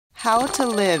How to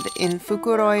live in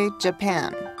Fukuroi,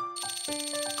 Japan.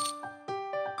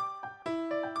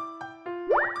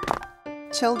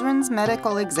 Children's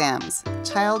medical exams,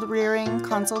 child rearing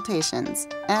consultations,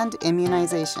 and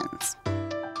immunizations.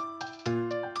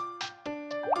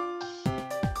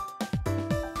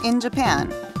 In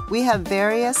Japan, we have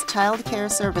various child care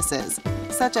services,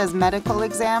 such as medical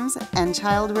exams and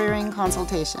child rearing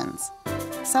consultations.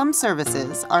 Some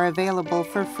services are available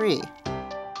for free.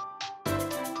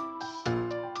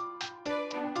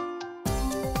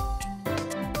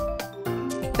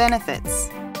 Benefits.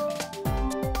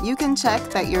 You can check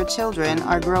that your children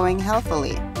are growing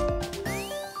healthily.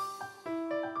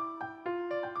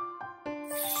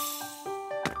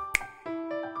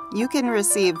 You can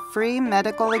receive free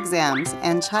medical exams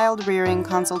and child rearing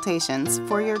consultations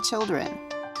for your children.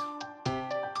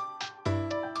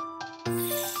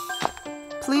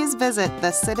 Please visit the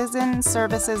Citizen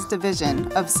Services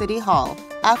Division of City Hall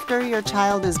after your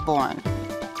child is born,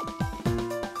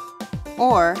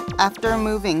 or after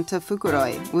moving to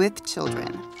Fukuroi with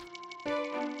children.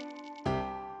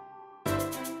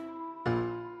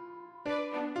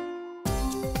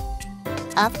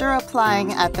 After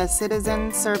applying at the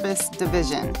Citizen Service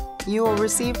Division, you will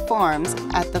receive forms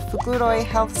at the Fukuroi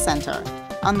Health Center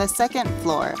on the second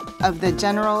floor of the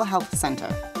General Health Center.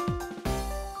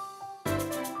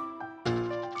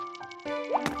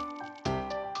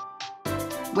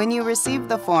 When you receive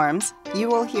the forms, you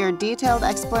will hear detailed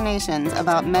explanations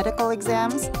about medical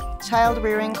exams, child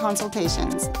rearing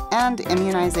consultations, and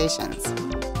immunizations.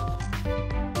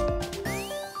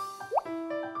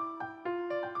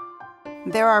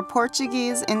 There are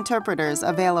Portuguese interpreters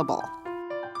available.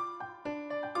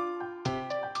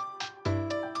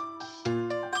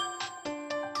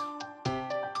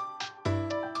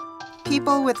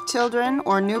 People with children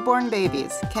or newborn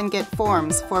babies can get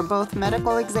forms for both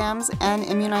medical exams and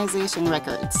immunization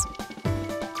records.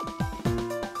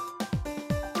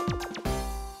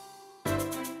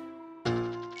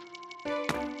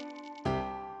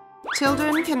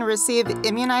 Children can receive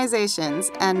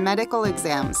immunizations and medical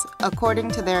exams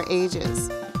according to their ages.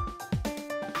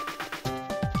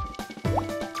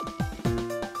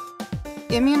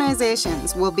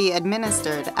 Immunizations will be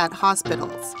administered at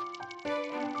hospitals.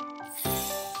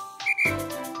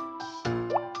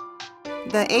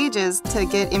 The ages to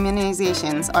get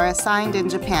immunizations are assigned in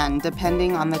Japan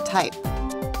depending on the type.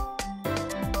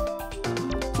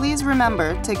 Please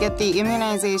remember to get the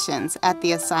immunizations at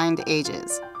the assigned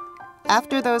ages.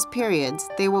 After those periods,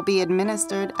 they will be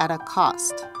administered at a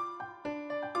cost.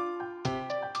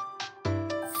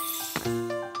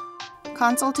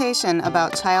 Consultation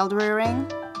about child rearing,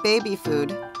 baby food,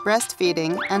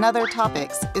 breastfeeding, and other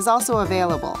topics is also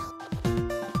available.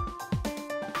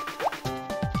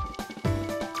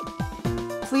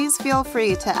 Please feel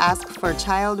free to ask for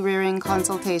child rearing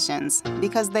consultations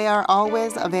because they are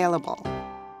always available.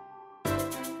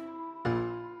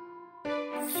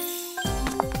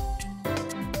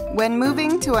 When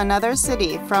moving to another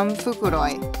city from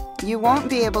Fukuroi, you won't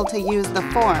be able to use the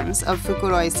forms of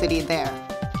Fukuroi City there.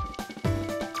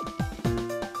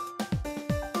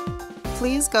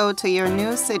 Please go to your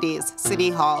new city's City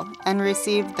Hall and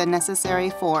receive the necessary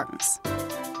forms.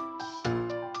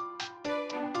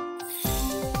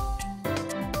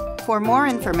 For more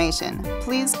information,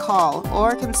 please call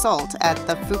or consult at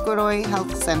the Fukuroi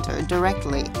Health Center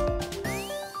directly.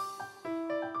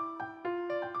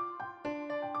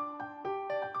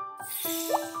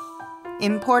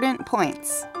 Important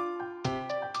points.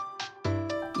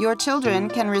 Your children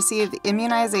can receive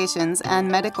immunizations and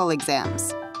medical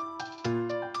exams.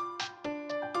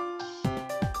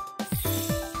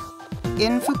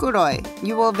 In Fukuroi,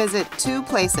 you will visit two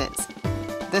places: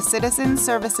 the Citizen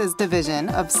Services Division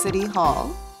of City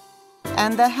Hall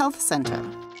and the Health Center.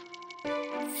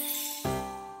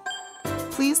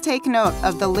 Please take note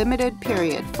of the limited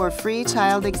period for free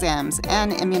child exams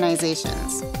and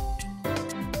immunizations.